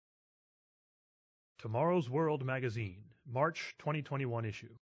Tomorrow's World Magazine, March 2021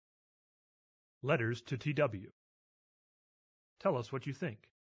 issue. Letters to T.W. Tell us what you think.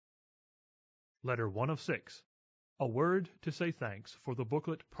 Letter 1 of 6. A word to say thanks for the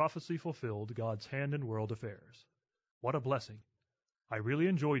booklet Prophecy Fulfilled, God's Hand in World Affairs. What a blessing. I really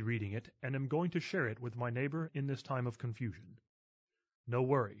enjoyed reading it and am going to share it with my neighbor in this time of confusion. No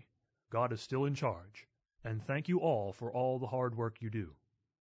worry. God is still in charge. And thank you all for all the hard work you do.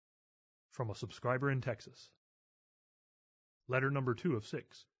 From a subscriber in Texas. Letter number 2 of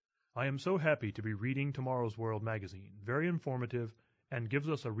 6. I am so happy to be reading Tomorrow's World magazine, very informative, and gives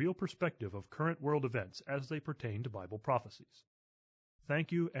us a real perspective of current world events as they pertain to Bible prophecies.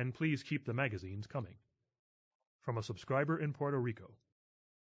 Thank you, and please keep the magazines coming. From a subscriber in Puerto Rico.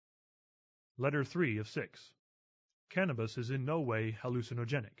 Letter 3 of 6. Cannabis is in no way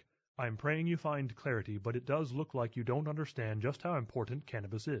hallucinogenic. I am praying you find clarity, but it does look like you don't understand just how important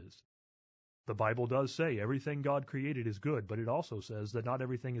cannabis is. The Bible does say everything God created is good, but it also says that not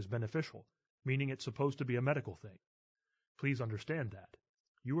everything is beneficial, meaning it's supposed to be a medical thing. Please understand that.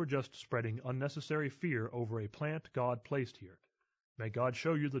 You are just spreading unnecessary fear over a plant God placed here. May God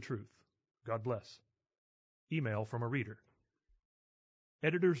show you the truth. God bless. Email from a reader.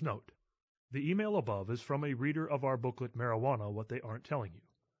 Editor's note. The email above is from a reader of our booklet Marijuana, What They Aren't Telling You.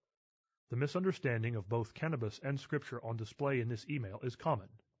 The misunderstanding of both cannabis and Scripture on display in this email is common.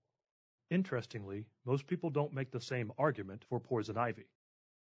 Interestingly, most people don't make the same argument for poison ivy.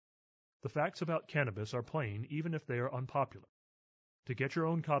 The facts about cannabis are plain even if they are unpopular. To get your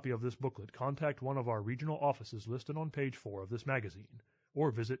own copy of this booklet, contact one of our regional offices listed on page 4 of this magazine,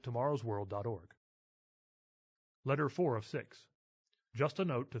 or visit tomorrowsworld.org. Letter 4 of 6. Just a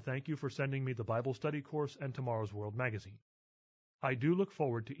note to thank you for sending me the Bible study course and Tomorrow's World magazine. I do look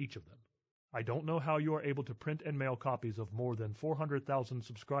forward to each of them. I don't know how you are able to print and mail copies of more than 400,000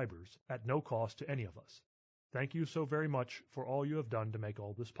 subscribers at no cost to any of us. Thank you so very much for all you have done to make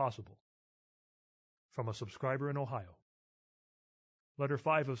all this possible. From a subscriber in Ohio. Letter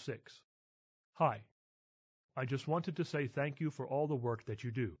 5 of 6. Hi. I just wanted to say thank you for all the work that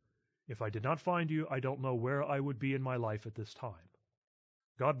you do. If I did not find you, I don't know where I would be in my life at this time.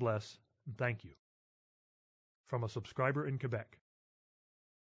 God bless, and thank you. From a subscriber in Quebec.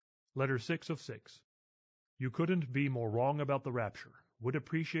 Letter 6 of 6. You couldn't be more wrong about the rapture. Would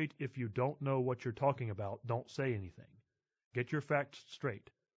appreciate if you don't know what you're talking about, don't say anything. Get your facts straight.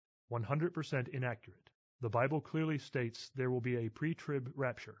 100% inaccurate. The Bible clearly states there will be a pre-trib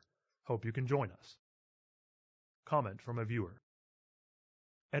rapture. Hope you can join us. Comment from a viewer.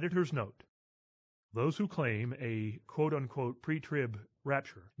 Editor's note. Those who claim a quote-unquote pre-trib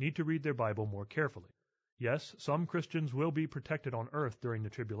rapture need to read their Bible more carefully. Yes, some Christians will be protected on earth during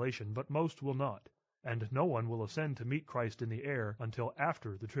the tribulation, but most will not, and no one will ascend to meet Christ in the air until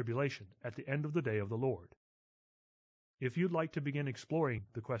after the tribulation, at the end of the day of the Lord. If you'd like to begin exploring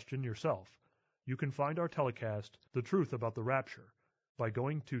the question yourself, you can find our telecast, The Truth About the Rapture, by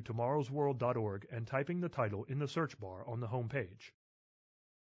going to tomorrowsworld.org and typing the title in the search bar on the home page.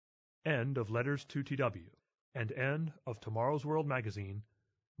 End of Letters to TW, and end of Tomorrow's World magazine,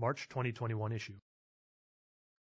 March 2021 issue.